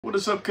What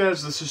is up,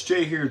 guys? This is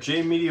Jay here,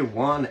 Jay Media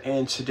 1,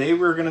 and today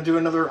we're going to do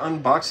another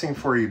unboxing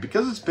for you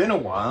because it's been a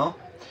while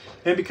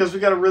and because we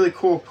got a really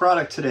cool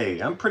product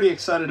today. I'm pretty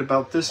excited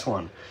about this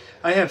one.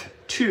 I have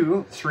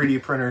two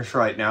 3D printers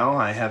right now.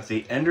 I have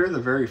the Ender, the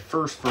very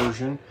first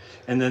version,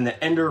 and then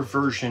the Ender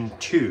version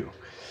 2.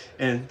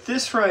 And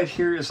this right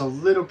here is a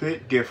little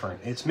bit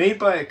different. It's made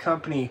by a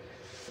company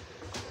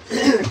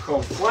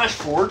called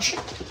FLASHFORGE,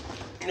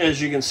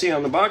 as you can see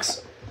on the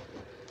box.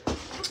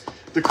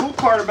 The cool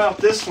part about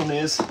this one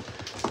is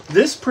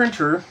this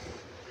printer,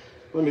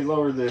 let me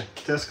lower the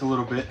desk a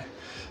little bit,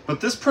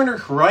 but this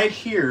printer right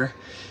here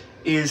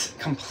is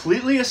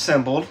completely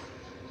assembled.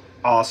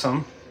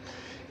 Awesome.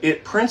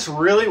 It prints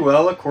really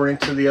well according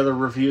to the other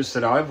reviews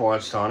that I've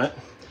watched on it.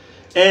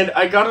 And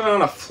I got it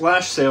on a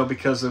flash sale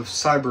because of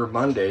Cyber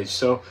Monday,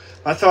 so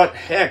I thought,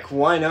 heck,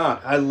 why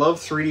not? I love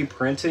 3D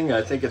printing.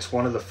 I think it's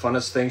one of the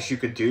funnest things you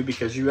could do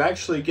because you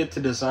actually get to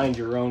design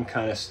your own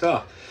kind of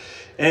stuff.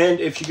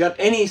 And if you got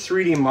any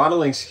 3D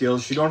modeling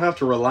skills, you don't have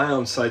to rely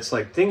on sites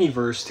like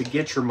Thingiverse to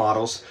get your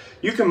models.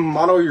 You can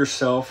model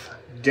yourself,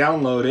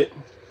 download it,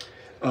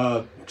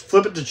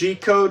 flip it to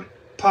G-code,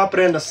 pop it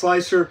in a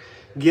slicer,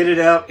 get it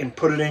out, and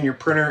put it in your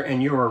printer,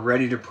 and you are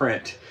ready to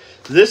print.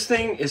 This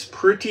thing is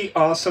pretty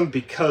awesome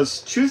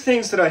because two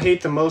things that I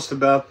hate the most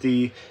about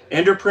the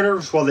Ender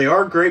printers, while they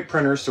are great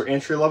printers, they're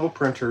entry-level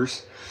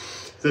printers.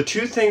 The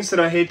two things that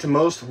I hate the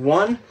most,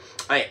 one,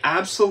 I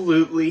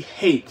absolutely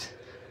hate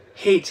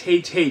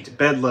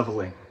bed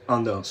leveling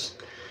on those.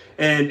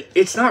 And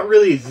it's not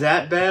really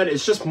that bad,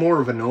 it's just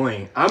more of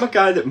annoying. I'm a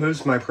guy that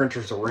moves my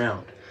printers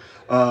around.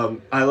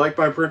 I like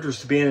my printers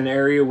to be in an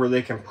area where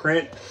they can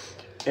print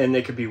and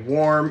they could be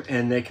warm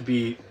and they could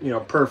be,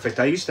 perfect.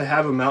 I used to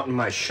have them out in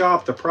my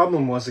shop. The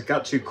problem was it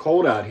got too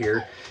cold out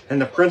here and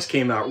the prints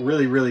came out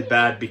really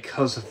bad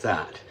because of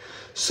that.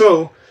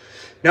 So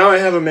now I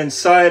have them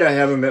inside. I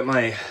have them at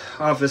my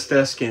office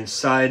desk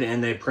inside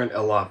and they print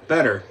a lot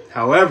better.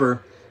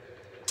 However,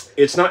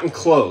 it's not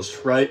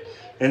enclosed, right?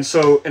 And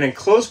so an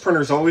enclosed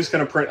printer is always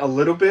going to print a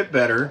little bit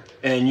better,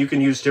 and you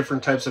can use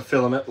different types of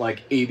filament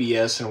like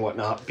ABS and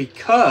whatnot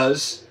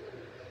because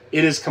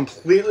it is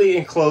completely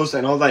enclosed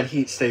and all that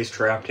heat stays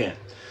trapped in.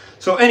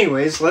 So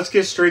anyways, let's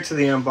get straight to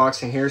the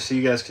unboxing here so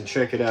you guys can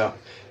check it out.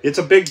 It's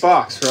a big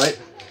box, right?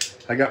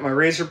 I got my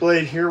razor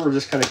blade here. We're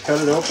just going to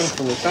cut it open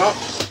from the top.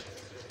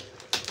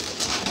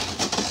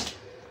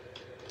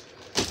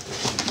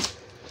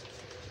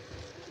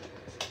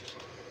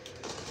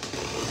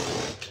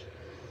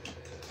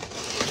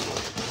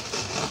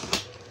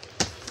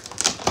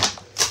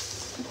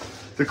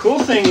 The cool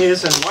thing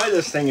is, and why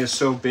this thing is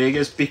so big,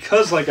 is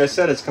because, like I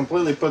said, it's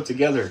completely put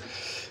together.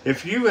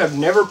 If you have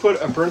never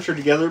put a printer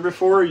together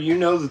before, you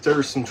know that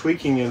there's some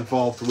tweaking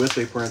involved with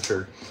a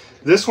printer.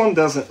 This one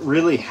doesn't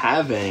really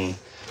have any.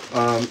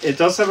 It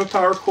does have a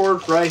power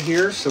cord right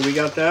here, so we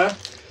got that,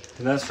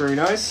 and that's very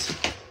nice.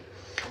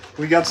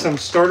 We got some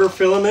starter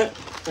filament,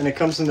 and it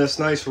comes in this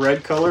nice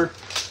red color.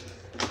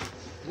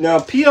 Now,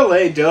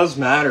 PLA does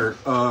matter.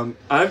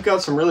 I've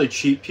got some really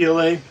cheap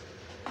PLA.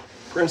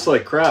 Prints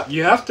like crap.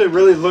 You have to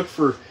really look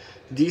for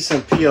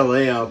decent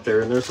PLA out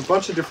there, and there's a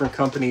bunch of different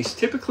companies.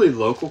 Typically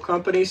local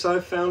companies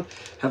I've found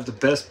have the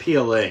best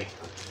PLA.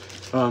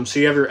 So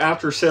you have your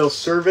after sales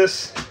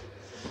service,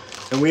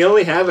 and we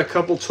only have a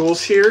couple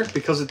tools here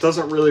because it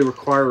doesn't really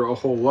require a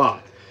whole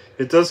lot.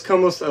 It does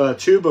come with a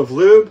tube of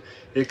lube.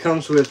 It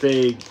comes with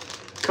a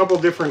couple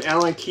different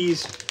Allen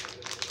keys,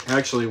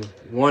 actually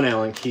one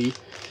Allen key.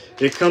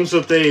 It comes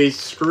with a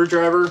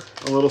screwdriver,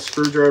 a little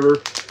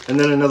screwdriver, and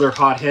then another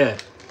hot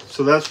head.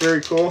 So that's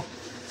very cool,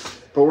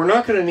 but we're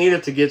not going to need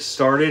it to get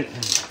started,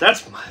 and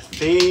that's my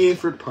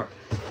favorite part.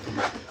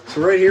 So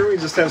right here we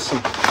just have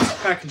some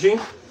packaging,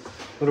 a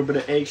little bit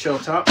of eggshell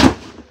top.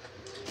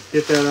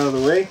 Get that out of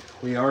the way.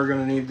 We are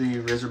going to need the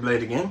razor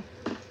blade again.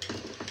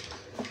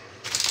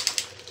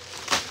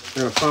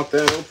 We're going to pop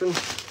that open.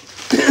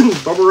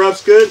 Bubble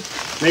wrap's good.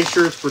 Make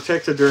sure it's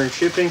protected during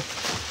shipping.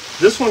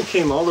 This one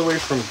came all the way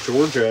from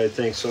Georgia, I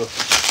think, so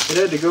it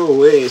had to go a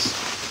ways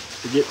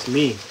to get to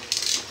me.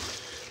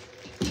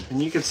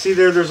 And you can see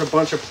there's a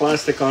bunch of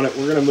plastic on it.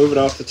 We're going to move it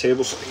off the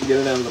table so we can get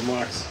it out of the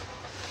box.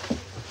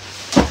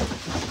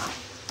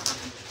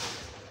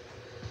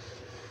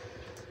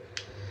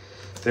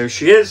 There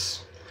she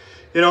is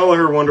in all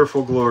her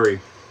wonderful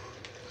glory.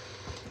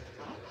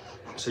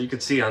 So you can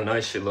see how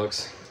nice she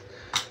looks.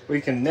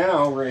 We can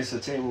now raise the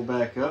table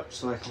back up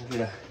so I can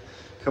get a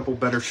couple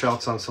better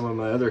shots on some of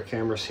my other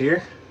cameras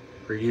here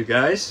for you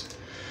guys.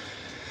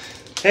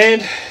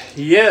 And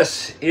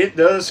yes, it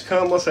does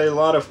come with a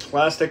lot of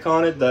plastic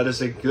on it. That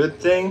is a good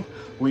thing.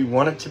 We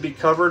want it to be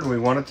covered. We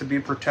want it to be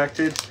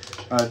protected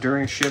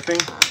during shipping.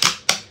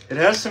 It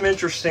has some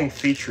interesting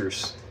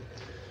features.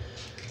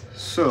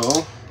 So,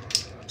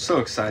 I'm so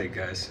excited,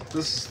 guys.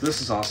 This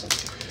is awesome.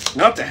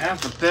 Not to have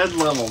the bed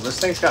level. This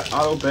thing's got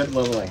auto bed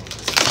leveling.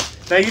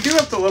 Now, you do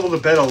have to level the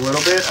bed a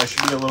little bit. I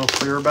should be a little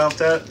clear about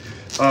that.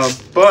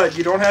 But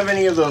you don't have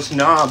any of those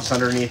knobs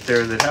underneath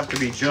there that have to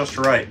be just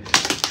right.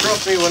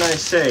 Trust me when I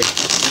say,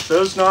 if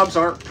those knobs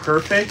aren't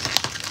perfect,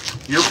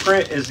 your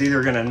print is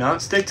either going to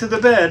not stick to the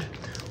bed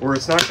or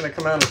it's not going to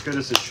come out as good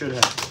as it should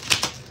have.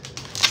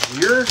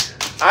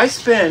 I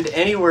spend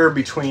anywhere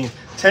between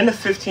 10 to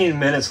 15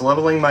 minutes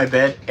leveling my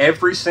bed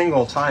every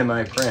single time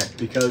I print,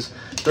 because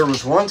there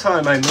was one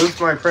time I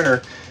moved my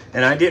printer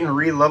and I didn't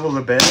re-level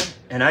the bed,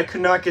 and I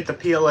could not get the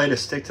PLA to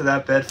stick to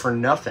that bed for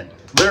nothing.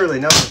 Literally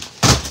nothing.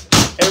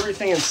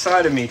 Everything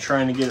inside of me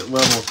trying to get it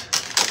leveled,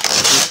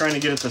 trying to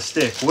get it to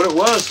stick. What it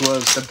was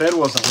the bed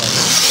wasn't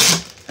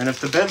leveled. And if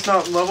the bed's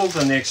not leveled,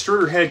 then the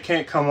extruder head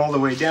can't come all the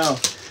way down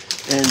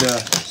and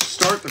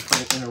start the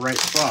print in the right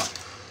spot.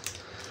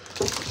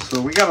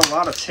 So we got a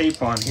lot of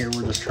tape on here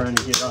we're just trying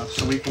to get off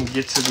so we can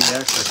get to the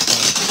access point.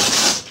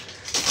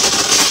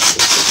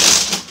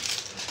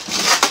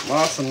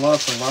 Lots and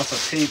lots and lots of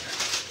tape.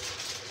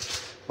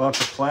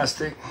 Lots of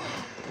plastic.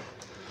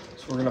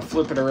 So we're going to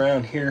flip it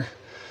around here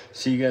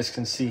so you guys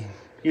can see.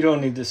 You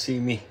don't need to see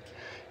me.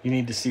 You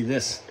need to see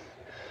this.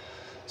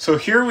 So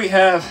here we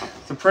have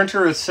the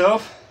printer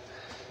itself.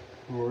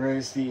 We'll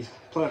raise the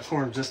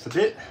platform just a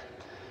bit.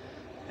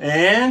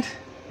 And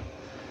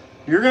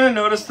you're going to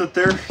notice that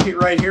there,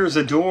 right here is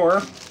a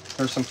door.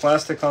 There's some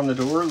plastic on the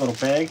door, a little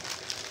bag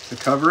to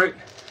cover it.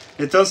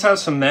 It does have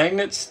some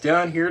magnets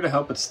down here to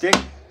help it stick.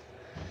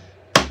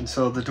 And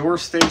so the door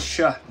stays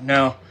shut.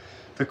 Now,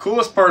 the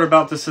coolest part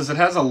about this is it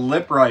has a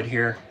lip right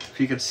here, if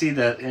you can see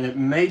that, and it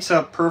mates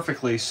up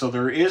perfectly, so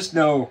there is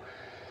no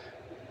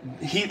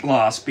heat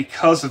loss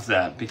because of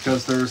that,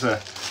 because there's a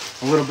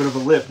little bit of a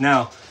lip.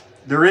 Now,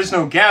 there is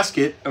no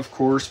gasket, of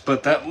course,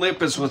 but that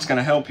lip is what's going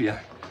to help you.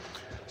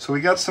 So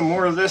we got some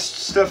more of this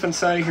stuff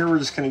inside of here. We're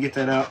just going to get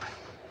that out.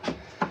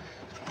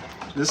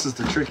 This is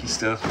the tricky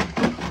stuff.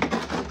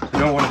 You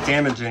don't want to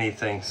damage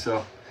anything,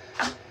 so.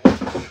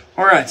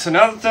 All right, so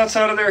now that that's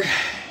out of there,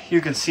 you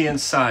can see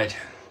inside.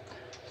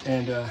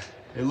 And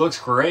it looks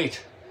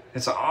great.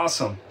 It's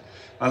awesome.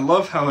 I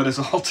love how it is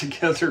all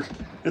together.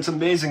 It's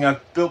amazing.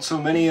 I've built so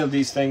many of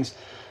these things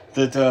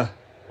that,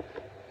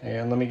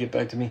 and let me get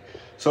back to me.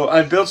 So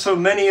I've built so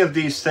many of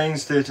these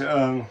things that,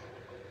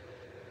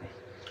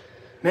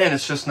 man,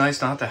 it's just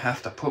nice not to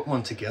have to put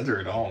one together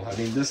at all. I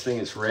mean, this thing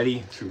is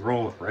ready to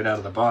roll right out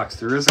of the box.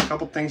 There is a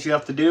couple things you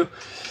have to do.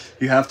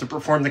 You have to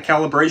perform the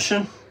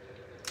calibration.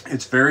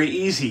 It's very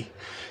easy.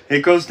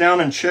 It goes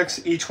down and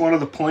checks each one of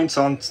the points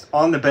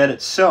on the bed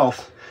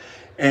itself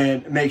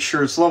and make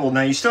sure it's level.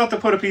 Now, you still have to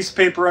put a piece of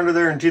paper under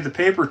there and do the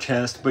paper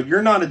test, but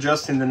you're not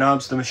adjusting the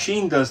knobs. The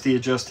machine does the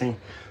adjusting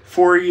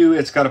for you.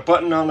 It's got a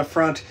button on the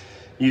front.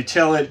 You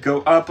tell it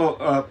go up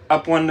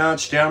one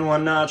notch, down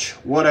one notch,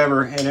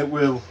 whatever, and it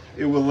will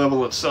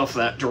level itself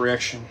that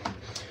direction.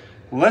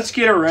 Let's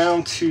get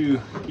around to,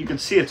 you can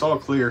see it's all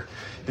clear.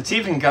 It's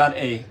even got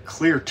a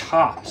clear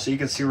top, so you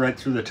can see right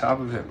through the top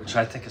of it, which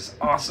I think is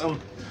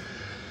awesome.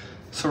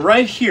 So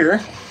right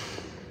here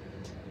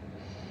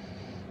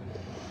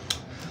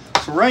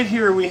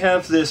we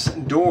have this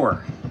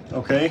door,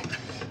 okay?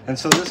 And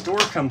so this door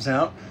comes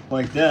out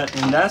like that,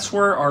 and that's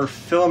where our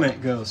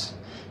filament goes,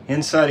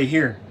 inside of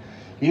here.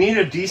 You need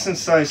a decent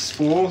sized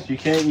spool. You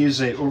can't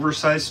use an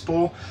oversized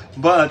spool,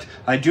 but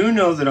I do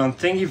know that on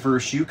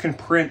Thingiverse you can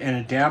print an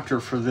adapter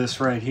for this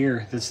right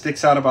here that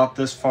sticks out about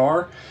this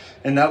far,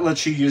 and that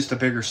lets you use the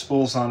bigger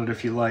spools on it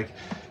if you like.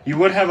 You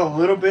would have a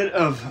little bit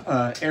of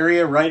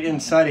area right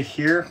inside of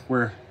here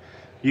where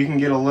you can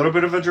get a little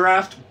bit of a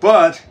draft,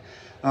 but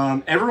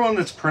everyone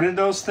that's printed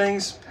those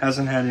things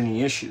hasn't had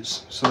any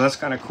issues, so that's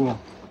kind of cool.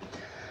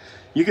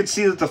 You can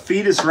see that the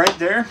feed is right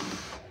there.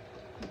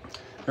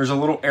 There's a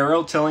little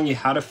arrow telling you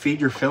how to feed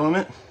your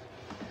filament.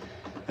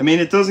 I mean,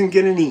 it doesn't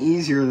get any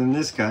easier than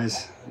this,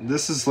 guys.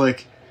 This is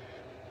like,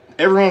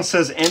 everyone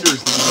says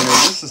Ender's the beginner.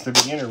 This is the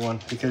beginner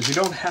one because you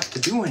don't have to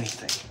do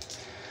anything.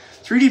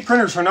 3D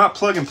printers are not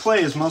plug and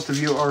play, as most of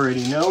you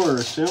already know or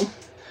assume.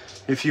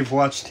 If you've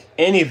watched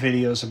any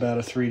videos about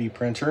a 3D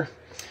printer,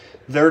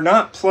 they're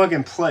not plug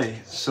and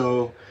play.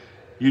 So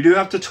you do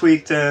have to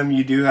tweak them.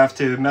 You do have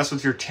to mess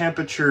with your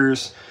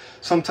temperatures.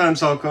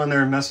 Sometimes I'll go in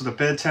there and mess with the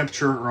bed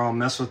temperature, or I'll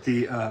mess with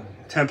the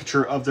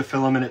temperature of the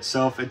filament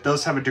itself. It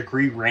does have a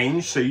degree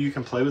range, so you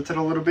can play with it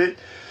a little bit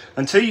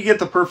until you get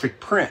the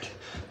perfect print.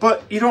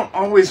 But you don't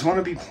always want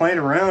to be playing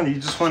around. You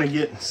just want to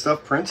get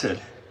stuff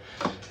printed.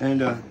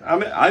 And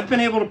I've been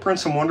able to print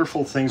some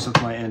wonderful things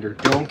with my Ender.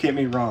 Don't get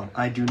me wrong.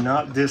 I do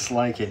not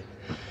dislike it.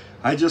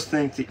 I just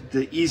think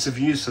the ease of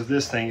use of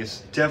this thing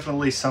is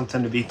definitely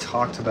something to be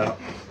talked about.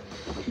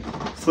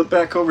 Flip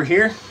back over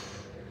here.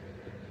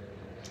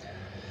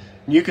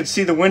 You can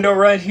see the window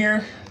right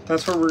here.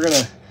 That's where we're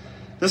gonna,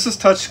 this is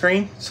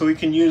touchscreen, so we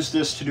can use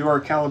this to do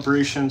our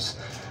calibrations.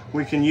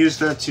 We can use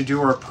that to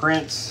do our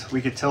prints. We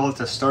could tell it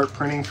to start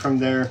printing from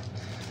there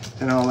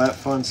and all that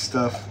fun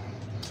stuff.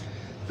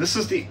 This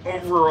is the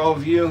overall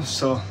view,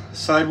 so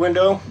side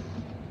window.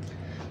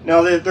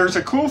 Now there's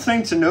a cool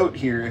thing to note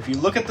here. If you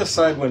look at the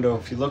side window,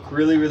 if you look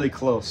really, really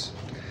close,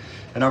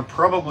 and I'm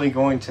probably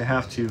going to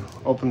have to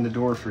open the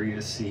door for you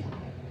to see.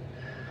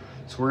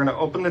 So we're gonna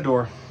open the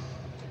door.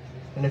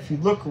 And if you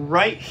look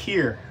right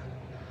here,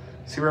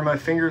 see where my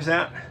finger's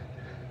at?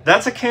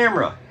 That's a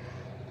camera.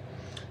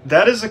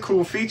 That is a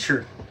cool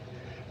feature.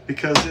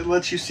 because it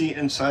lets you see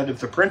inside of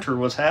the printer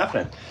what's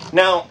happening.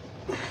 Now,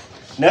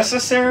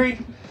 necessary?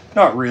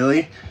 Not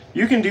really.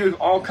 You can do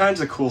all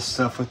kinds of cool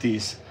stuff with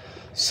these.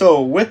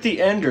 So with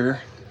the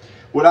Ender,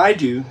 what I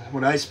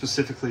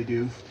specifically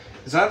do,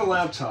 is I have a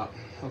laptop,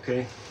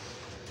 okay?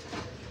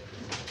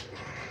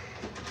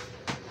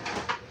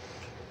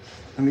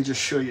 Let me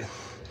just show you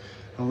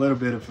a little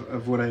bit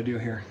of what I do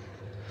here.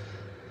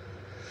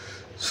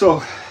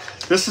 So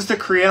this is the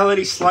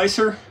Creality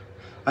slicer.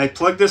 I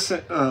plug this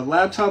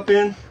laptop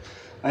in.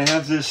 I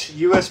have this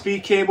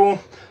USB cable.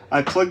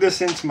 I plug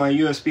this into my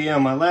USB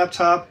on my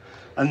laptop,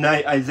 and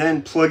I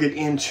then plug it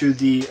into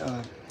the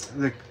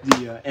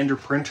Ender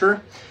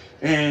printer,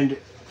 and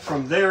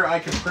from there I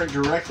can print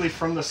directly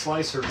from the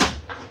slicer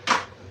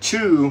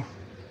to,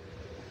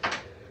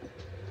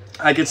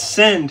 I could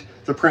send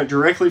the print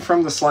directly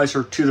from the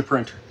slicer to the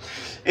printer,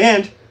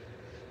 and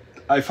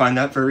I find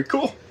that very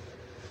cool,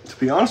 to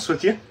be honest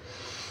with you.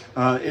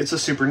 It's a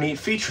super neat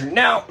feature.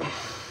 Now,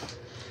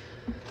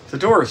 the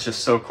door is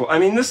just so cool. I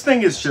mean, this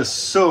thing is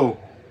just so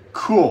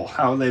cool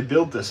how they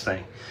build this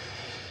thing.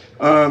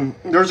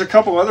 There's a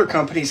couple other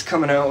companies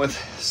coming out with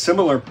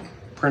similar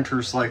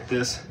printers like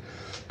this,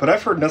 but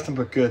I've heard nothing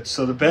but good.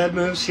 So the bed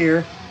moves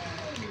here,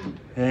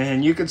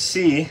 and you can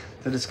see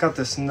that it's got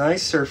this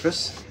nice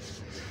surface.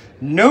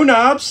 No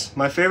knobs,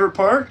 my favorite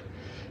part.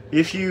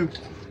 If you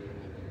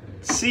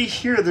see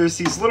here, there's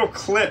these little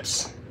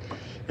clips,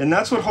 and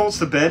that's what holds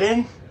the bed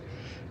in.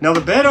 Now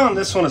the bed on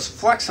this one is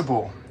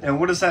flexible, and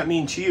what does that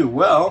mean to you?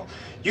 Well,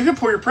 you can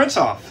pull your prints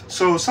off.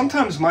 So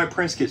sometimes my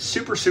prints get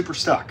super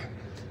stuck,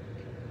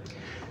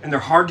 and they're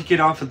hard to get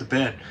off of the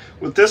bed.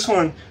 With this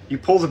one, you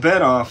pull the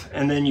bed off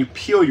and then you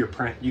peel your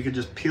print. You can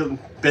just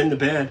bend the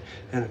bed,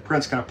 and the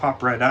print's gonna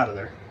pop right out of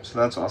there. So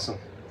that's awesome.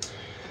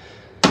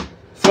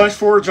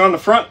 FLASHFORGE on the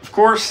front, of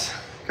course.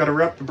 Got to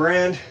rep the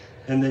brand,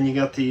 and then you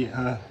got the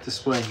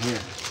display here.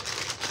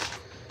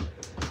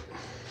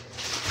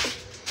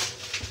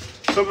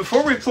 So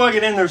before we plug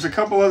it in, there's a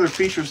couple other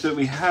features that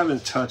we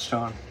haven't touched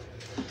on.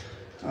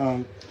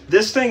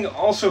 This thing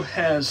also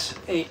has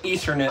a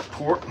Ethernet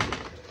port.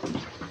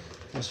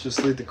 Let's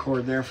just leave the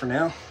cord there for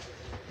now.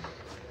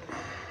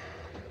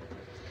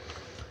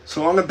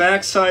 So on the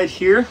back side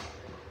here,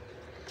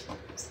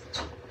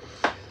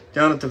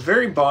 down at the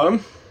very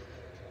bottom,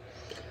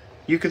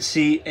 you could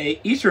see a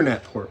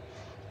Ethernet port.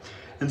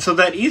 And so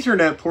that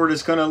Ethernet port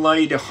is going to allow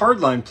you to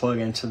hardline plug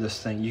into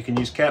this thing. You can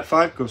use Cat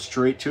 5, go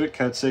straight to it,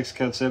 Cat 6,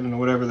 Cat 7,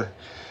 whatever the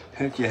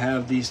heck you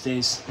have these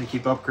days. They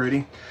keep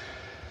upgrading.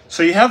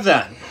 So you have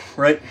that,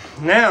 right?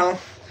 Now,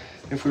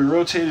 if we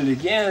rotate it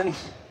again,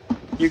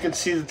 you can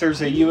see that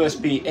there's a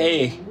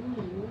USB-A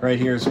right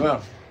here as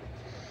well.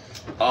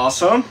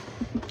 Awesome.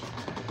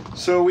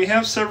 So we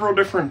have several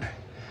different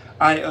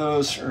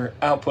I/Os or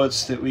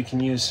outputs that we can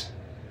use,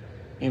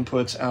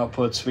 inputs,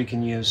 outputs we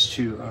can use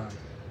to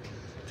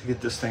get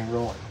this thing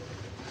rolling.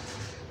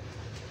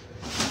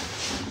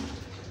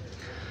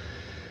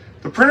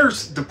 The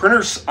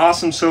printer's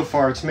awesome so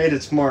far. It's made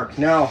its mark.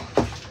 Now,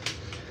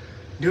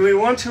 do we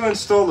want to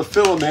install the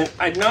filament?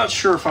 I'm not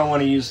sure if I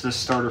want to use this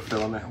starter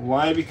filament.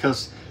 Why?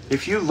 Because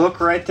if you look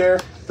right there,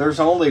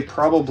 there's only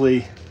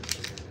probably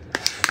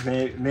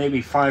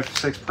maybe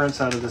 5-6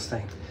 prints out of this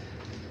thing,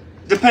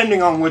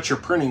 depending on what you're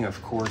printing,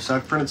 of course.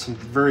 I've printed some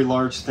very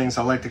large things.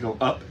 I like to go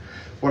up.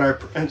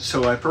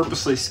 So I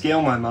purposely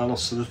scale my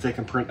models so that they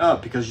can print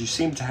up, because you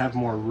seem to have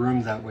more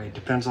room that way. It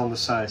depends on the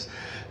size.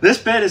 This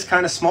bed is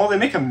kind of small. They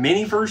make a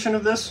mini version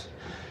of this.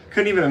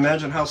 Couldn't even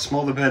imagine how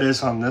small the bed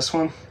is on this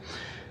one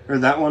or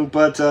that one,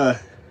 but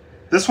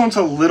this one's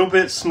a little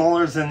bit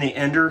smaller than the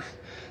Ender.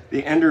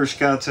 The Ender's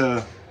got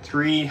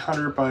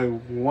 300 by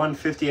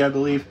 150, I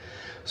believe.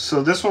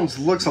 So this one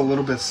looks a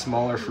little bit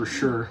smaller for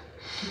sure.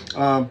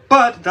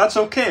 But that's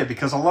okay,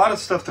 because a lot of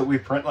stuff that we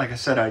print, like I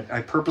said,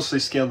 I purposely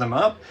scaled them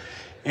up,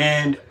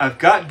 and I've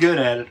got good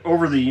at it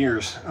over the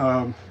years.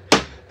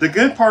 The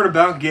good part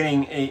about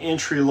getting an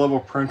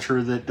entry-level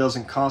printer that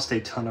doesn't cost a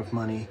ton of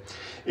money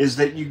is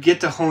that you get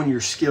to hone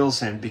your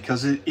skills in,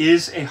 because it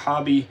is a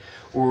hobby,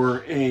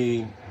 or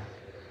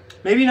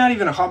maybe not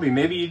even a hobby,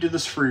 maybe you do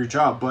this for your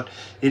job, but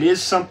it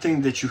is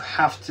something that you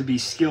have to be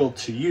skilled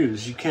to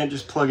use. You can't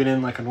just plug it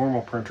in like a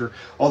normal printer,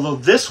 although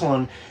this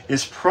one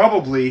is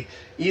probably,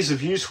 ease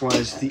of use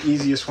wise, the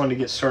easiest one to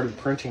get started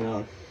printing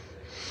on.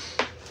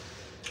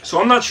 So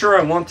I'm not sure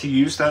I want to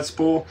use that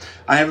spool.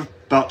 I have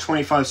about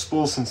 25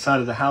 spools inside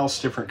of the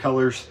house, different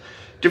colors,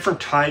 different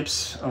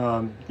types.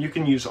 You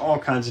can use all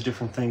kinds of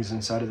different things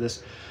inside of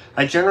this.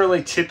 I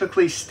generally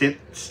typically stick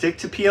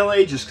to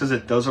PLA just because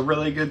it does a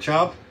really good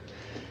job.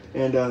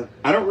 And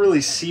I don't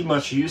really see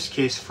much use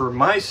case for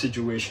my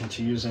situation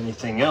to use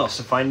anything else.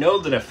 If I know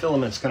that a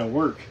filament's going to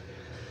work,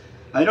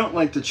 I don't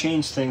like to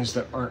change things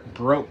that aren't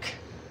broke.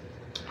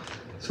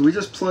 So we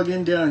just plug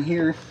in down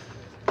here.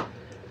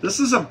 This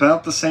is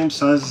about the same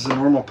size as a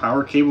normal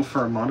power cable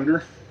for a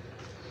monitor.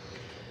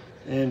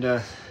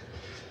 And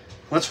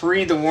let's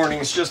read the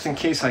warnings just in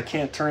case I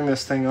can't turn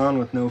this thing on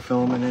with no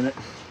filament in it.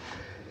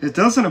 It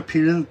doesn't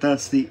appear that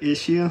that's the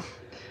issue.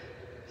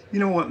 You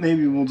know what,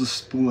 maybe we'll just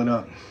spool it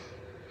up.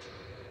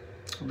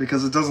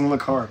 because it doesn't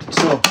look hard.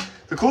 So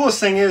the coolest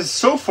thing is,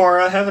 so far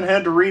I haven't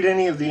had to read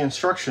any of the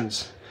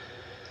instructions.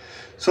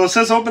 So it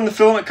says open the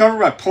filament cover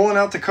by pulling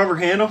out the cover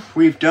handle.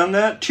 We've done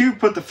that. 2,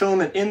 put the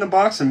filament in the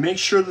box and make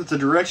sure that the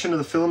direction of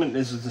the filament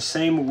is the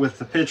same with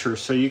the pitcher.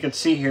 So you can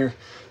see here,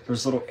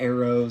 there's little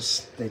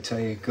arrows. They tell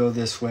you go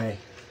this way.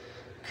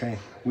 Okay,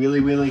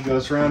 wheelie wheelie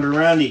goes round and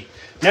roundy.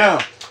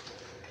 Now,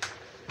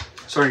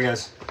 sorry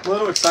guys, a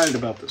little excited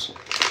about this one.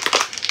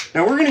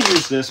 Now we're gonna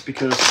use this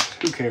because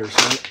who cares,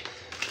 right?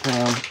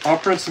 I'll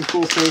print some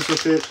cool things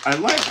with it. I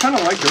kind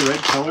of like the red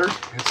color.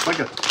 It's like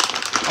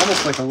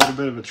almost like a little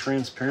bit of a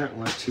transparent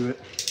look to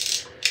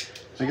it.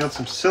 I got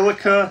some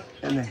silica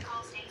and then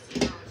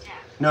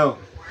no.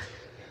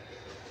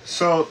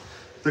 So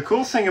the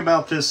cool thing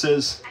about this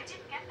is I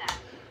didn't get that.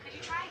 Could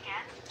you try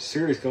again?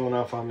 Siri's going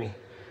off on me.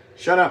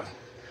 Shut up.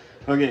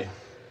 Okay.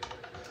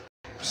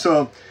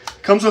 So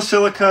it comes with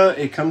silica.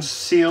 It comes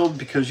sealed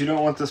because you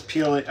don't want this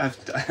PLA.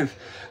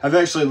 I've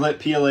actually let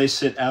PLA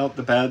sit out,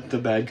 the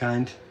bad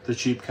kind, the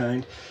cheap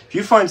kind. If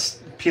you find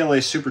PLA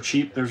super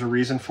cheap, there's a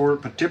reason for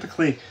it. But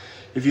typically,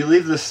 if you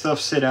leave this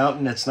stuff sit out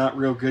and it's not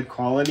real good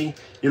quality,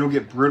 it'll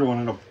get brittle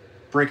and it'll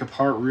break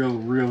apart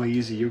real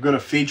easy. You're going to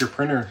feed your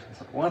printer.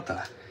 What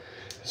the?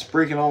 It's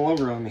breaking all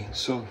over on me.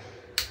 So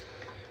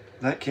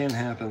that can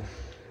happen.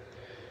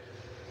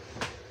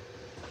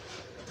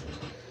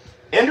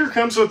 Ender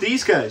comes with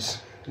these guys,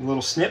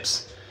 little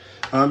snips.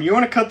 You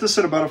want to cut this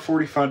at about a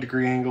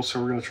 45-degree angle, so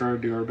we're going to try to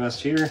do our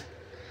best here.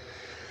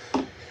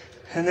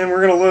 And then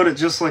we're going to load it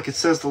just like it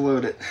says to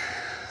load it.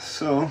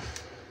 So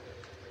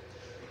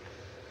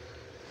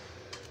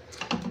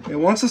it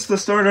wants us to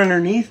start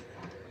underneath,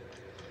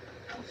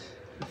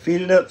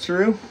 feed it up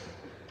through.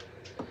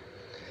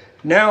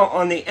 Now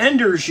on the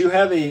enders, you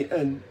have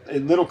a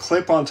little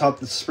clip on top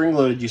that's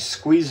spring-loaded. You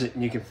squeeze it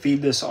and you can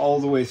feed this all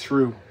the way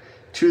through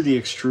to the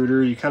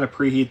extruder. You kind of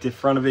preheat the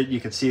front of it.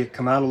 You can see it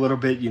come out a little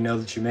bit. You know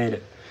that you made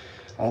it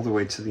all the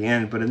way to the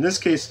end. But in this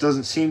case, it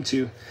doesn't seem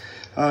to.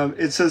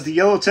 It says the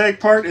yellow tag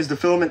part is the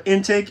filament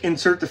intake.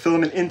 Insert the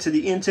filament into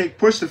the intake.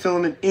 Push the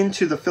filament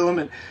into the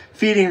filament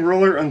feeding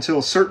roller until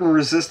certain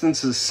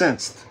resistance is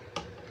sensed.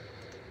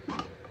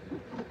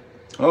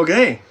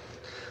 Okay.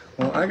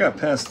 Well, I got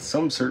past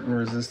some certain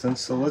resistance,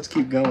 so let's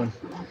keep going.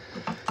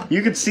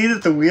 You can see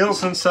that the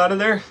wheels inside of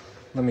there.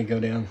 Let me go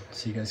down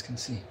so you guys can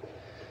see.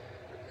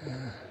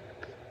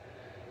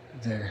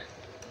 There.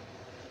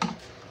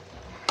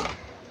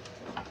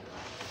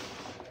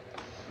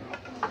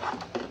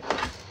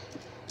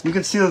 You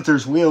can see that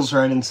there's wheels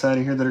right inside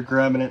of here that are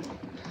grabbing it.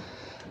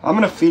 I'm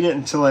going to feed it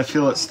until I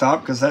feel it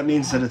stop, because that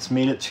means that it's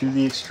made it to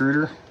the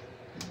extruder.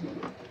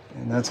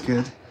 And that's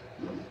good.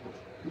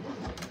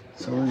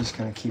 So we're just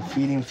going to keep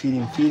feeding,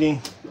 feeding,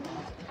 feeding.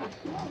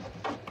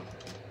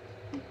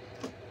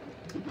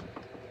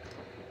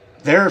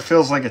 There it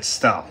feels like it's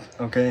stopped,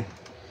 okay?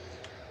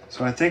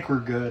 So I think we're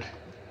good.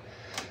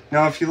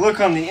 Now if you look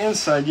on the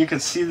inside, you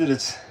can see that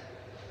it's...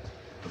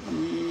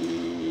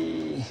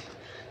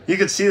 You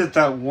can see that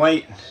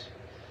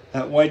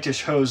that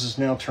whitish hose is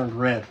now turned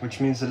red, which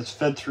means that it's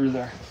fed through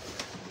there.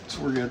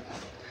 So we're good.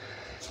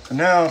 So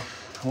now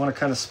I want to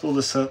kind of spool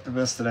this up the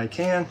best that I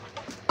can.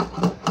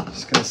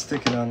 Just going to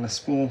stick it on the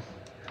spool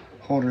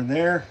holder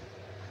there.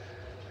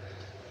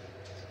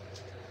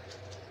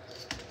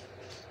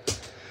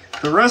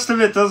 The rest of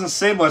it doesn't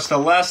say much. The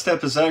last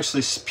step is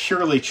actually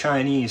purely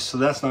Chinese, so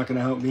that's not going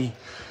to help me.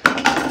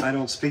 I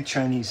don't speak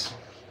Chinese.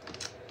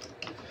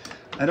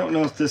 I don't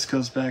know if this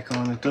goes back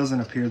on. It doesn't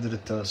appear that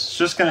it does. It's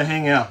just going to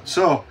hang out.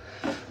 So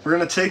we're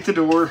going to take the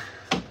door.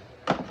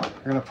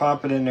 We're going to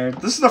pop it in there.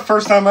 This is the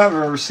first time I've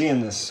ever seen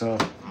this, so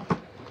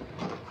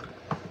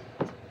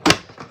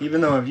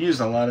even though I've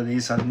used a lot of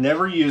these, I've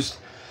never used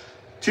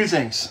two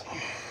things.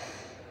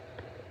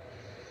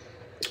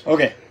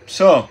 Okay,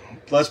 so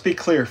let's be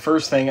clear.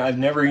 First thing, I've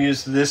never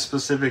used this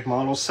specific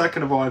model.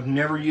 Second of all, I've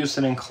never used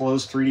an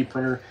enclosed 3D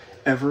printer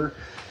ever.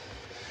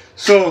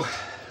 So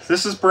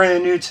this is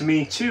brand new to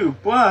me too,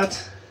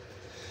 but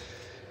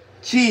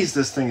geez,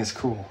 this thing is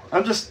cool.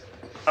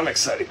 I'm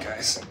excited,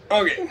 guys.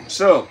 Okay,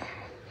 so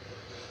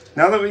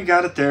now that we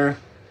got it there,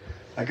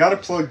 I got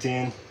it plugged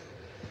in.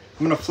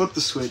 I'm gonna flip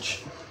the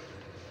switch.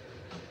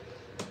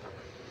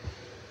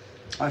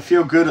 I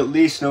feel good at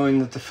least knowing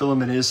that the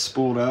filament is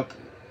spooled up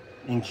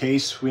in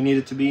case we need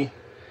it to be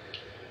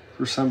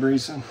for some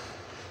reason.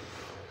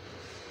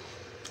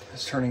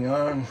 It's turning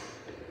on.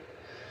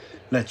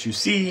 Let you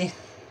see.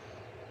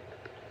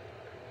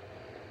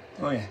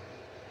 Oh yeah.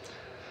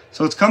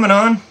 So it's coming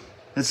on.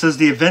 It says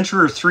the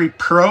Adventurer 3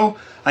 Pro.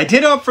 I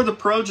did opt for the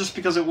Pro just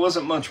because it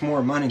wasn't much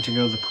more money to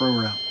go the Pro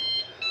route.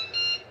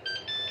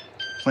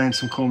 Playing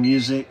some cool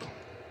music.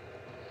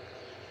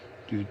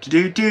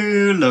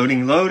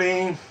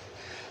 Loading.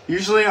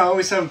 Usually I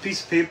always have a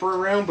piece of paper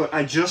around, but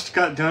I just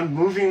got done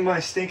moving my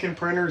stinking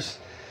printers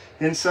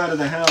inside of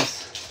the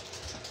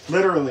house.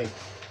 Literally.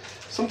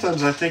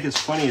 Sometimes I think it's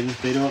funny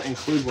that they don't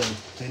include one.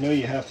 They know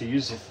you have to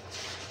use it.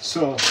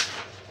 So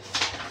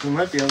we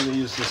might be able to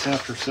use this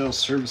after sales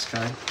service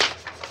kind.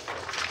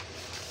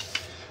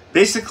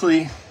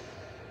 Basically,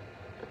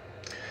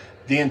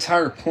 the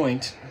entire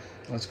point,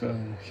 let's go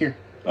here.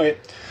 Okay,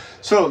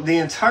 so the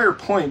entire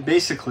point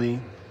basically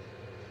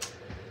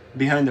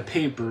behind the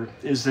paper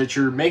is that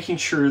you're making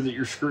sure that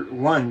your screw,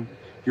 one,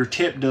 your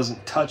tip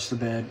doesn't touch the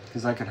bed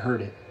because that could hurt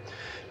it.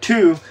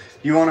 Two,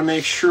 you want to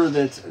make sure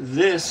that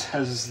this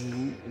has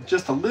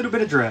just a little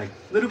bit of drag,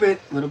 little bit.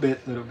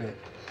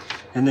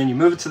 And then you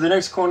move it to the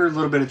next corner, a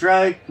little bit of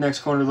drag, next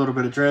corner, a little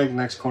bit of drag,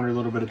 next corner, a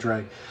little bit of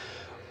drag.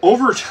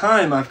 Over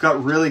time, I've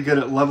got really good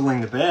at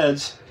leveling the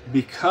beds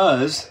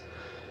because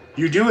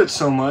you do it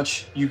so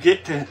much, you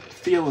get to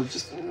feel of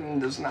just,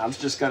 those knobs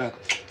just gotta.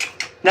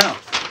 Now,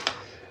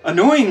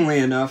 annoyingly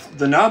enough,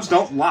 the knobs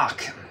don't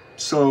lock.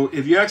 So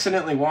if you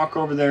accidentally walk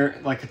over there,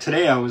 like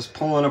today I was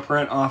pulling a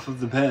print off of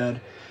the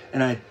bed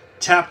and I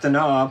tapped the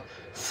knob,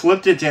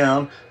 flipped it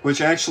down,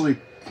 which actually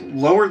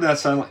lowered that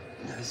side.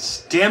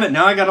 Damn it,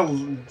 now I gotta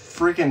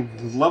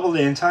freaking level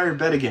the entire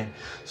bed again.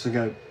 So I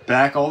gotta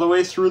back all the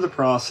way through the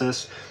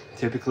process.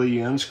 Typically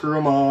you unscrew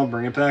them all,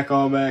 bring it back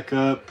all back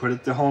up, put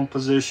it to home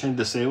position,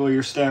 disable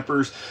your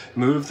steppers,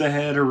 move the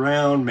head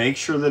around, make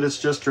sure that it's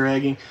just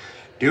dragging.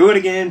 Do it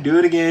again, do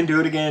it again, do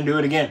it again, do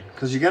it again.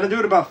 Because you got to do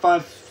it about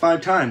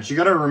five times. You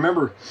got to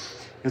remember,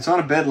 it's on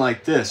a bed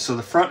like this. So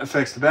the front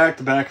affects the back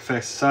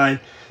affects the side.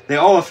 They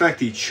all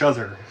affect each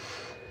other.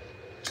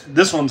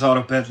 This one's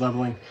auto bed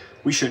leveling.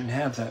 We shouldn't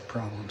have that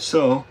problem.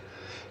 So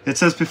it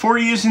says, before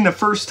using the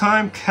first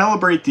time,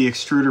 calibrate the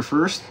extruder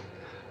first.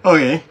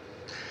 Okay.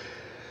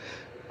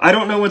 I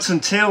don't know what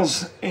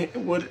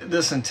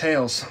this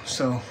entails.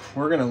 So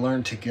we're going to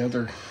learn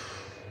together.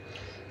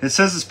 It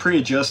says it's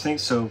pre-adjusting,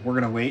 so we're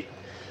going to wait.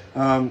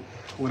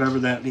 Whatever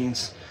that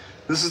means.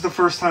 This is the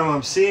first time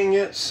I'm seeing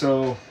it,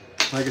 so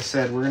like I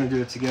said, we're going to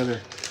do it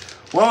together.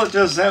 While it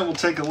does that, we'll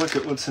take a look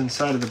at what's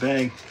inside of the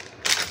bag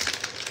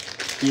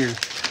here.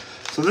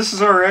 So this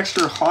is our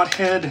extra hot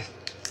head,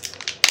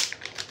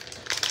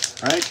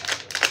 right?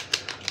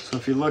 So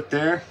if you look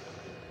there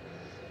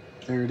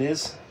it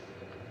is.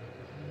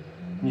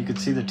 You can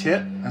see the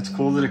tip. That's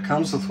cool that it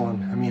comes with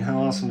one. I mean,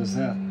 how awesome is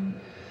that?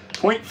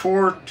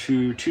 0.4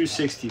 to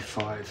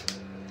 265.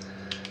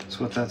 That's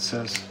what that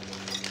says.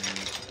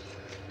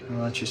 I'll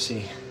let you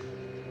see.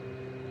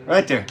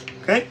 Right there,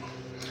 okay?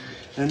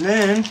 And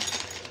then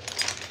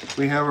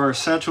we have our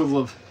satchel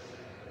of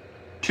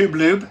tube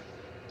lube.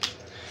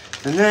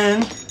 And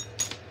then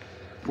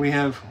we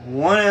have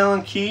one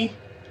Allen key.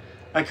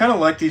 I kind of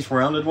like these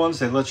rounded ones.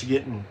 They let you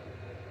get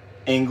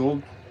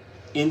angled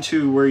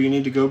into where you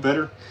need to go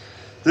better.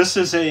 This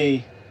is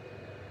a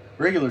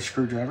regular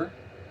screwdriver.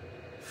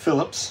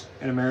 Phillips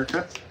in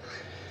America.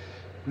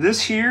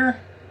 This here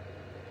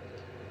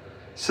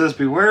says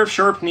beware of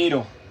sharp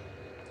needle.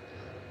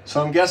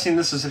 So I'm guessing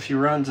this is if you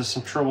run into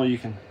some trouble, you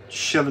can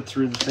shove it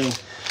through the thing.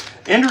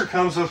 Ender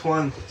comes with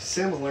one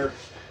similar.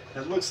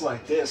 It looks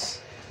like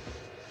this.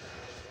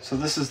 So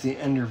this is the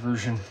Ender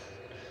version.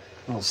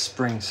 Little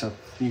spring, so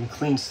you can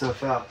clean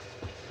stuff out.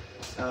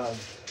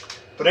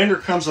 But Ender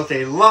comes with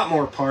a lot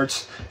more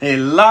parts, a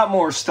lot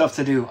more stuff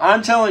to do.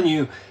 I'm telling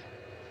you,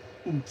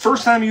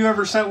 first time you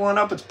ever set one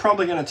up, it's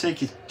probably going to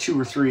take you 2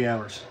 or 3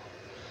 hours.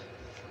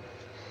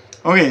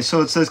 Okay, so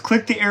it says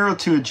click the arrow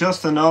to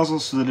adjust the nozzle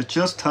so that it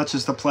just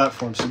touches the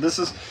platform. So this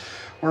is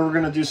where we're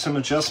going to do some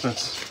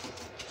adjustments.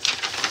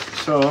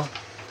 So,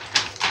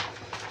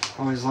 I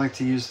always like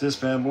to use this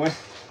bad boy.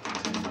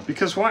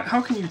 Because why?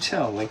 How can you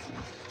tell? Like,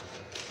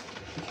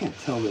 you can't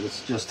tell that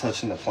it's just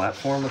touching the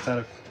platform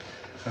without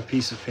a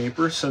piece of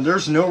paper. So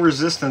there's no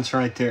resistance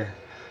right there.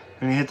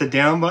 When you hit the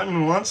down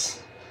button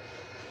once,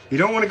 you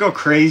don't want to go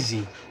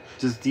crazy.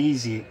 Just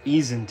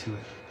ease into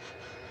it.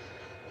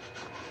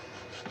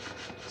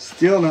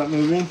 Still not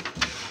moving.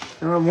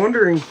 And I'm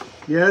wondering,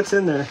 yeah, it's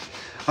in there.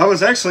 I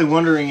was actually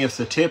wondering if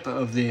the tip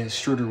of the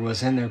extruder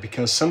was in there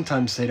because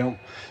sometimes they don't,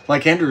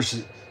 like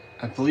Ender's,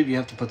 I believe you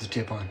have to put the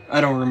tip on.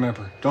 I don't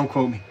remember. Don't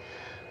quote me.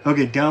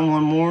 Okay, down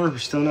one more. We're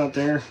still not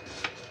there.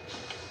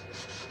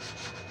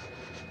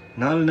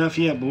 Not enough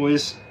yet,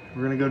 boys.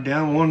 We're going to go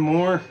down one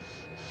more.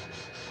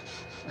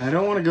 I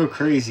don't want to go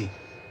crazy.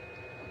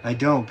 I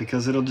don't,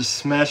 because it'll just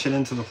smash it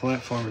into the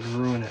platform and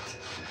ruin it.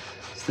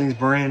 This thing's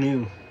brand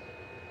new.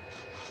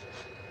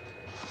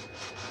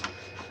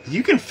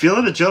 You can feel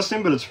it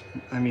adjusting, but it's,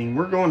 I mean,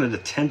 we're going at a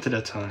 1/10 at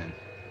a time.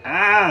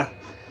 Ah!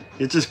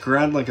 It just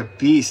grabbed like a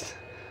beast.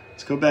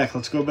 Let's go back,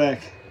 let's go back.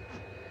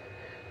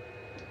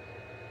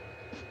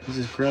 We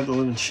just grabbed the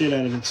living shit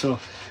out of it. So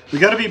we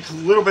got to be a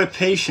little bit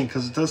patient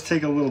because it does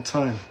take a little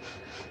time.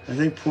 I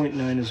think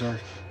 0.9 is our,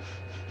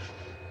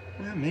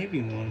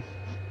 maybe 1.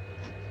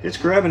 It's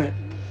grabbing it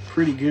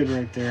pretty good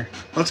right there.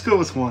 Let's go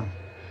with 1.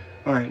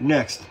 All right,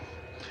 next.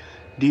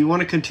 Do you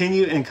want to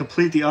continue and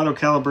complete the auto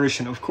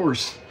calibration? Of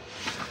course.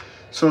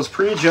 So it's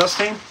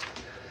pre-adjusting.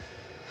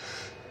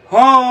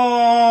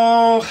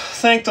 Oh,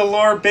 thank the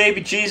Lord,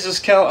 baby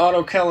Jesus,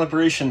 auto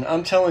calibration.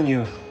 I'm telling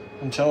you,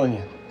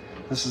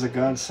 this is a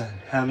godsend,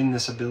 having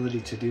this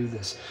ability to do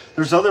this.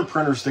 There's other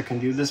printers that can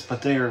do this,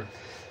 but they are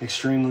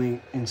extremely,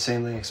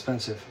 insanely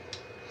expensive.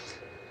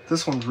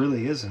 This one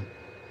really isn't.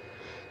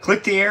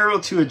 Click the arrow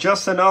to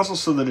adjust the nozzle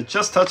so that it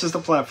just touches the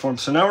platform.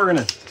 So now we're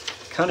gonna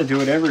kind of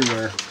do it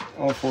everywhere,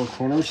 all four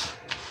corners.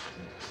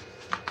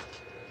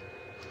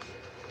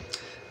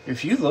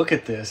 If you look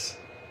at this,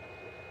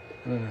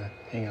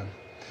 hang on.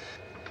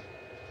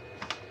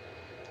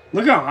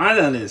 Look how high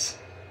that is.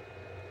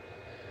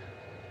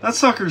 That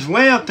sucker's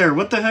way up there.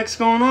 What the heck's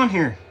going on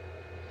here?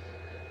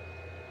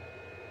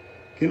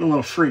 Getting a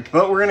little freaked,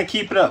 but we're gonna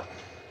keep it up.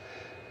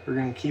 We're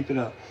gonna keep it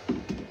up.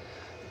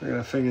 We're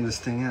gonna figure this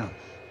thing out.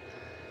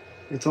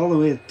 It's all the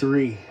way at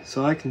 3,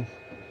 so I can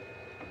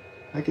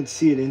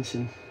see it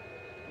inching.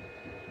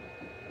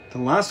 The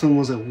last one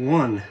was at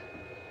 1.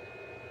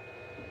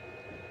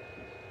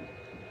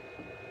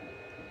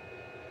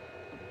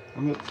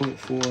 I'm at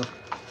 0.4.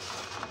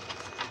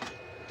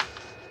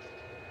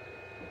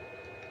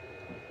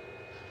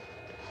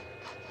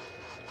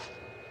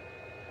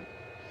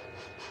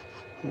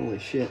 Holy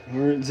shit,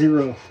 we're at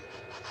 0.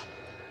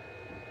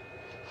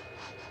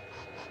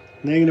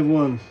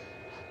 -1.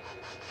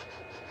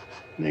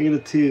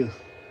 -2.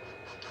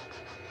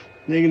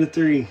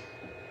 -3.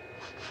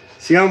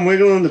 See how I'm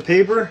wiggling the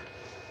paper?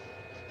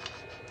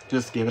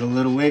 Just give it a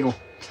little wiggle.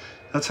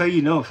 That's how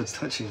you know if it's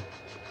touching.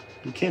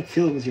 You can't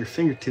feel it with your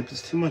fingertip.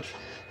 It's too much.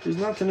 There's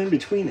nothing in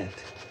between it.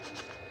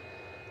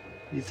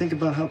 You think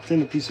about how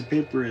thin a piece of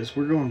paper is.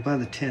 We're going by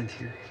the 10th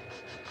here.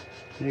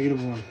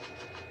 -1.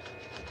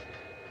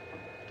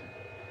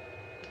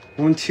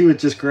 1, 2, it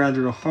just grabbed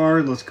real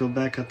hard. Let's go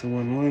back up to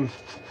 1, 1.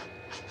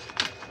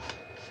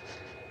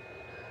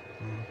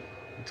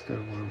 Let's go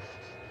to 1.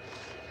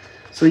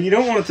 So you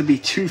don't want it to be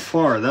too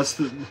far. That's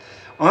the.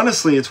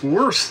 Honestly, it's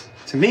worse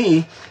to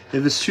me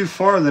if it's too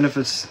far than if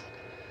it's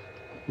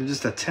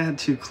just a tad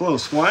too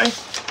close. Why?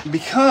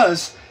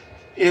 Because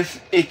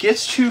if it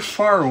gets too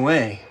far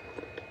away,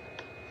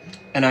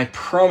 and I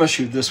promise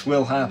you this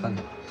will happen.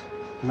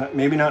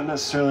 Maybe not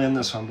necessarily on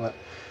this one, but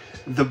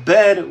the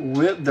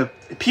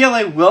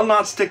PLA will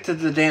not stick to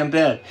the damn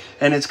bed,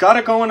 and it's got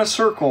to go in a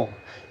circle.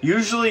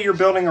 Usually you're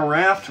building a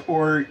raft,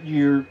 or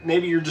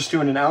maybe you're just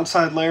doing an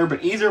outside layer,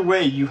 but either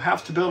way you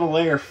have to build a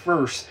layer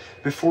first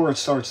before it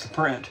starts to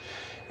print.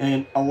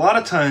 And a lot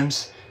of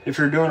times if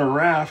you're doing a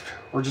raft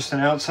or just an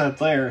outside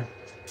layer,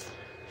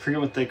 I forget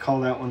what they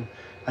call that one.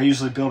 I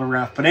usually build a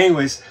raft, but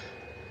anyways,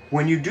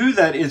 when you do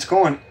that, it's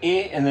going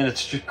in and then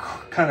it's just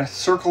kind of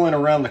circling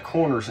around the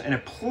corners, and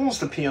it pulls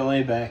the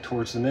PLA back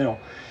towards the middle.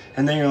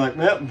 And then you're like,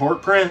 yep,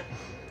 abort print.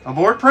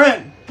 Abort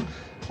print.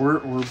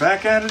 We're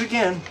back at it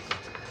again.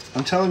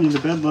 I'm telling you, the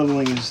bed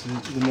leveling is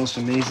the most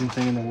amazing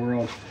thing in the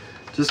world.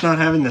 Just not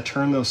having to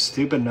turn those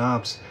stupid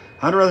knobs.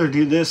 I'd rather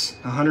do this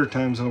 100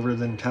 times over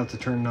than have to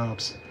turn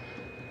knobs.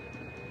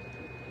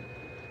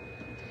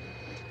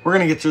 We're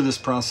going to get through this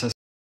process.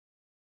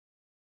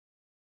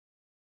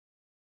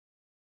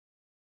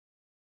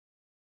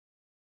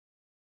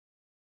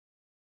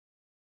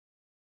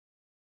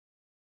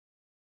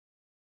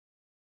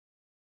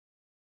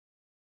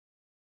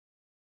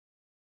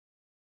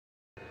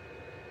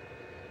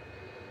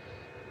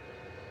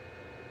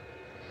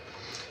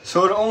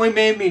 So it only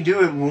made me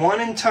do it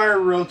one entire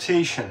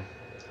rotation.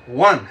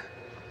 One.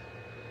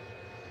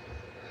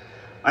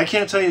 I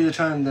can't tell you the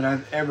time that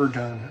I've ever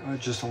done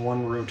just a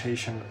one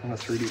rotation on a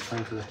 3D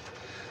printer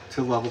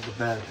to level the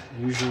bed.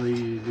 Usually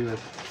you do it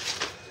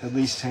at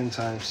least 10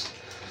 times.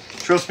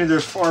 Trust me,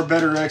 there's far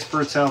better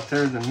experts out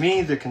there than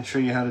me that can show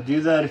you how to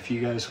do that if you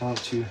guys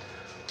want to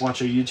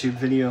watch a YouTube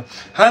video.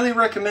 Highly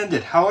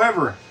recommended.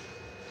 However,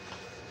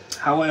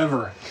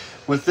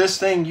 with this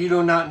thing, you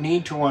do not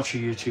need to watch a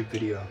YouTube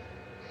video.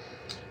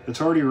 It's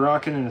already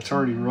rocking and it's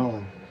already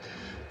rolling.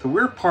 The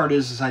weird part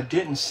is I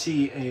didn't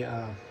see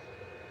a...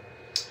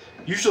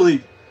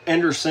 usually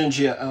Ender sends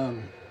you a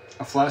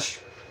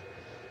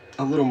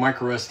little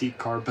micro SD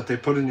card, but they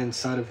put it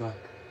inside of a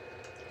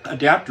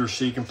adapter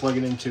so you can plug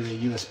it into a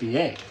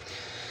USB-A.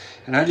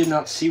 And I did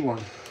not see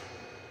one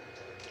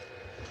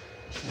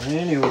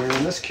anywhere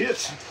in this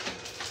kit.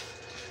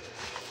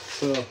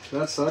 So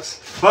that sucks.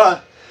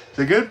 But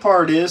the good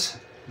part is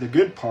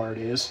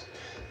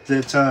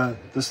that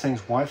this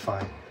thing's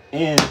Wi-Fi,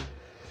 and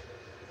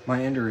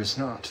my Ender is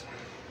not.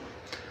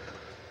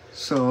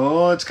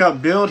 So it's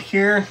got build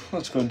here.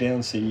 Let's go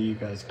down so you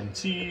guys can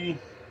see.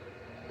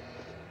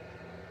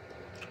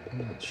 I'm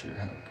not sure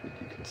how good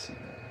you can see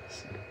that.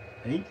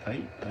 Hey.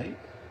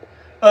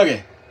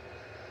 Okay.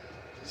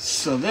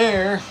 So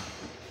there,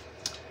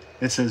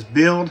 it says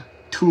build,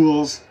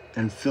 tools,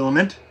 and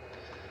filament.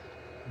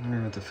 I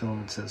wonder what the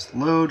filament says.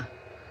 Load,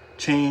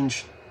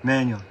 change,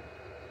 manual.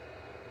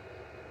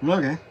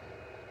 Okay.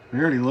 We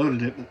already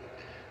loaded it, but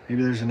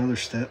maybe there's another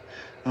step.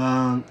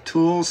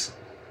 Tools.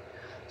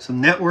 So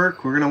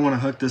network, we're going to want to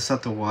hook this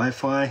up to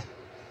Wi-Fi,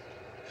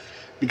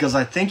 because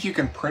I think you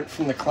can print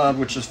from the cloud,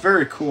 which is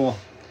very cool.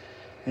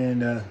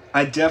 And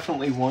I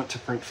definitely want to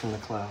print from the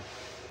cloud.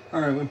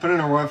 Alright, we put in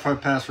our Wi-Fi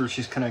password.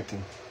 She's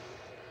connecting.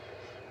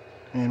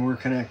 And we're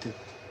connected.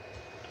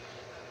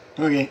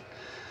 Okay.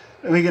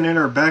 And we can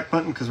enter our back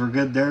button because we're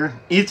good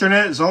there.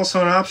 Ethernet is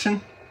also an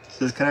option. It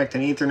says connect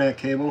an Ethernet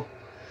cable.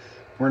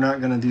 We're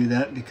not going to do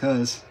that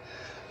because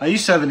I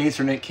used to have an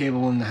Ethernet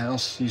cable in the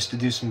house. Used to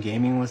do some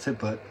gaming with it,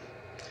 but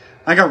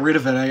I got rid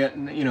of it. I got,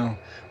 you know,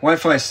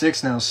 Wi-Fi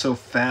 6 now is so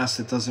fast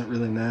it doesn't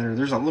really matter.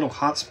 There's a little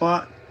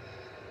hotspot,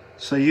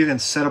 so you can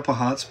set up a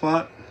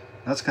hotspot.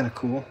 That's kind of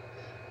cool.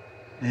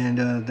 And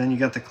then you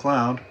got the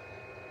cloud.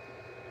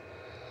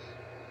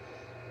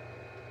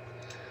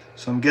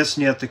 So I'm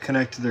guessing you have to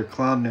connect to their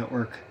cloud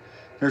network.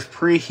 There's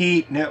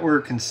preheat,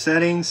 network, and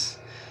settings.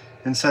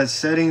 Inside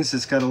settings,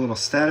 it's got a little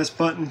status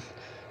button.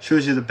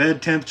 Shows you the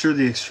bed temperature,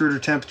 the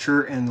extruder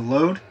temperature, and the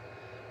load,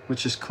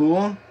 which is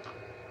cool.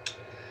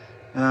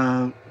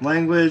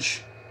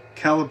 Language,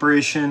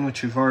 calibration,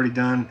 which we've already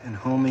done, and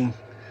homing.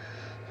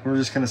 We're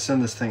just going to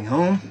send this thing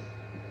home.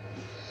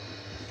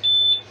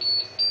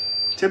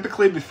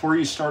 Typically, before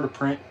you start a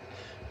print,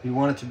 you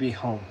want it to be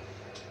home.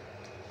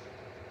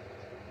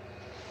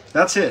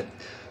 That's it.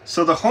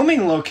 So the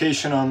homing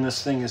location on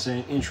this thing is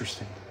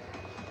interesting.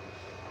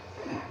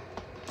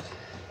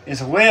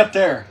 It's way up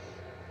there.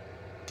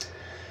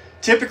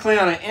 Typically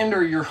on an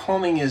ender, your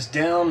homing is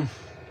down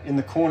in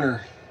the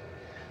corner,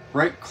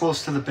 right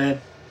close to the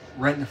bed,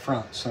 right in the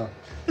front. So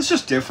it's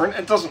just different.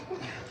 It doesn't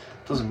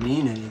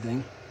mean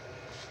anything.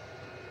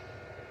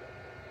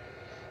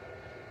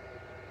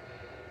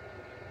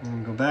 I'm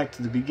gonna go back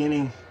to the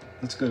beginning.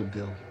 Let's go to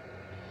build.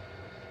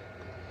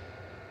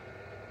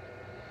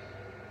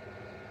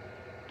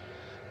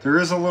 There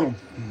is a little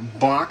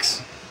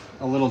box,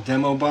 a little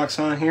demo box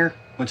on here,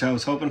 which I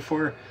was hoping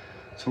for.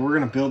 So we're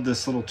going to build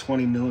this little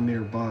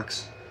 20mm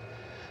box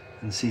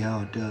and see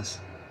how it does.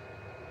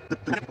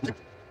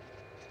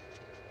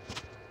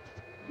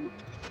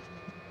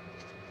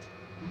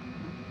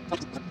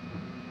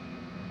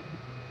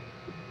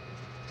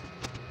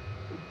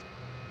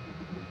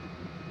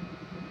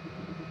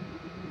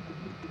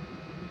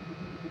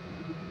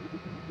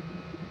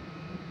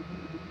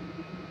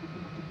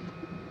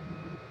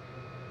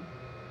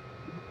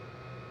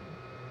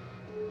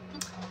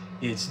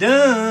 It's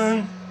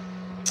done.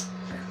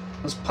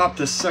 Let's pop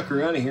this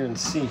sucker out of here and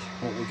see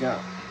what we got.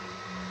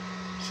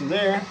 So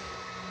there.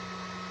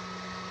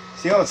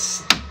 See how it's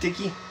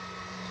sticky?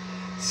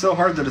 It's so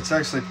hard that it's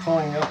actually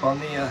pulling up on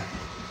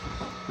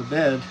the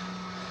bed.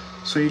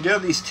 So you do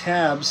have these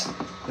tabs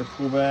that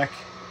pull back,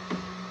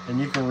 and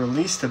you can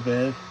release the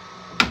bed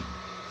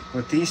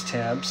with these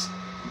tabs.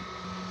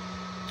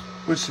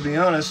 Which, to be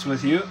honest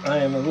with you, I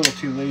am a little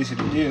too lazy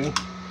to do.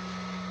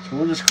 So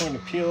we're just going to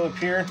peel up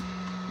here.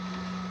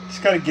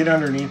 Just got to get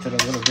underneath it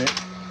a little bit,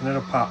 and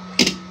it'll pop.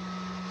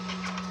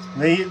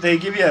 They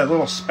give you a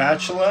little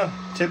spatula,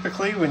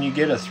 typically, when you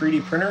get a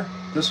 3D printer.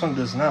 This one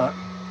does not,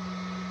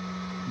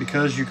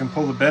 because you can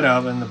pull the bed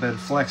out and the bed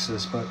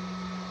flexes. But,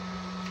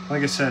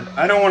 like I said,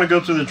 I don't want to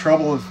go through the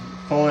trouble of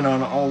pulling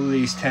on all of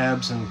these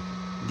tabs and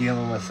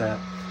dealing with that.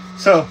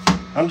 So,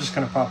 I'm just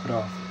going to pop it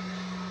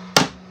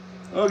off.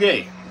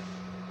 Okay.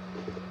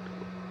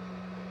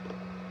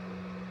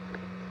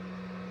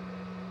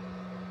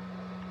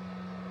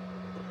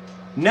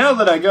 Now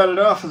that I got it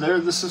off of there,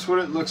 this is what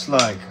it looks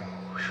like.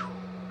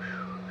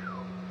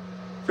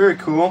 Very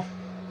cool.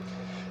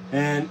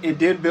 And it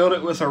did build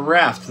it with a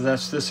raft.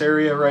 That's this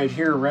area right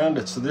here around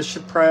it. So this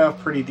should pry off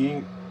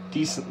pretty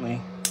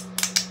decently.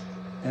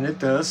 And it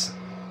does.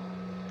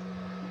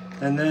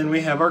 And then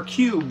we have our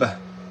cube.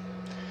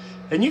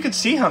 And you can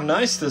see how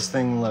nice this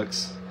thing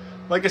looks.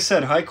 Like I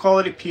said, high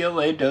quality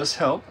PLA does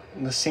help.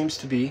 This seems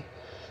to be.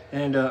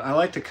 And I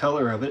like the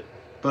color of it.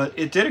 But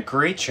it did a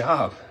great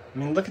job. I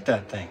mean, look at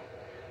that thing.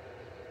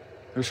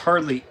 There's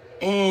hardly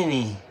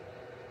any,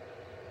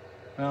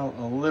 well,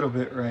 a little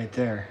bit right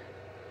there.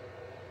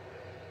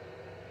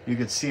 You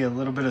could see a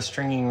little bit of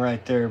stringing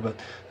right there, but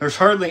there's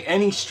hardly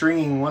any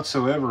stringing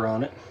whatsoever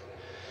on it.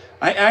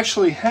 I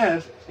actually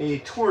have a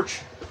torch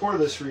for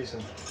this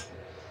reason.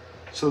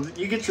 So that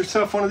you get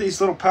yourself one of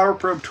these little power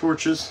probe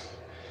torches.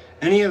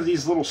 Any of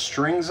these little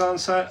strings on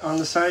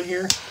the side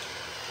here,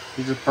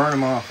 you just burn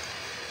them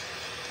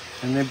off.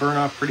 And they burn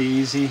off pretty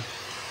easy.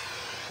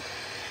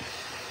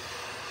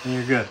 And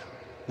you're good.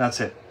 That's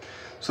it.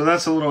 So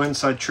that's a little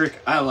inside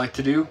trick I like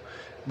to do.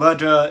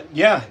 But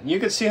yeah, you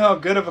can see how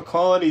good of a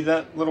quality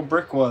that little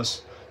brick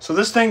was. So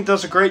this thing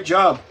does a great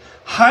job.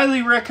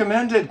 Highly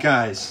recommended,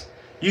 guys.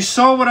 You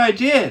saw what I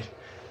did.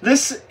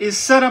 This is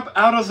set up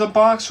out of the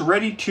box,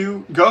 ready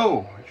to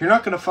go. You're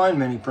not going to find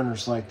many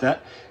printers like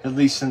that, at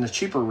least in the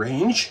cheaper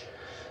range.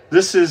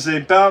 This is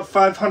about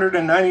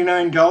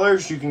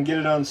 $599. You can get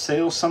it on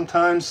sale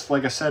sometimes.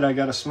 Like I said, I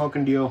got a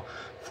smoking deal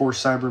for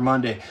Cyber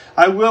Monday.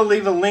 I will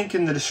leave a link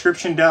in the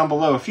description down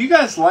below. If you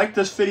guys like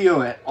this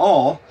video at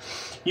all,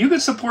 you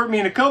can support me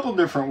in a couple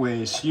different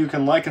ways. You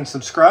can like and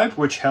subscribe,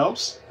 which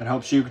helps. It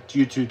helps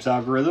YouTube's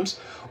algorithms.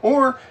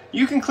 Or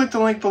you can click the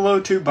link below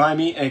to buy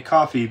me a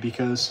coffee,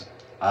 because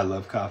I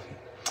love coffee.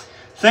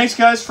 Thanks,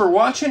 guys, for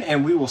watching,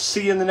 and we will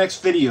see you in the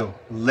next video.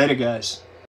 Later, guys.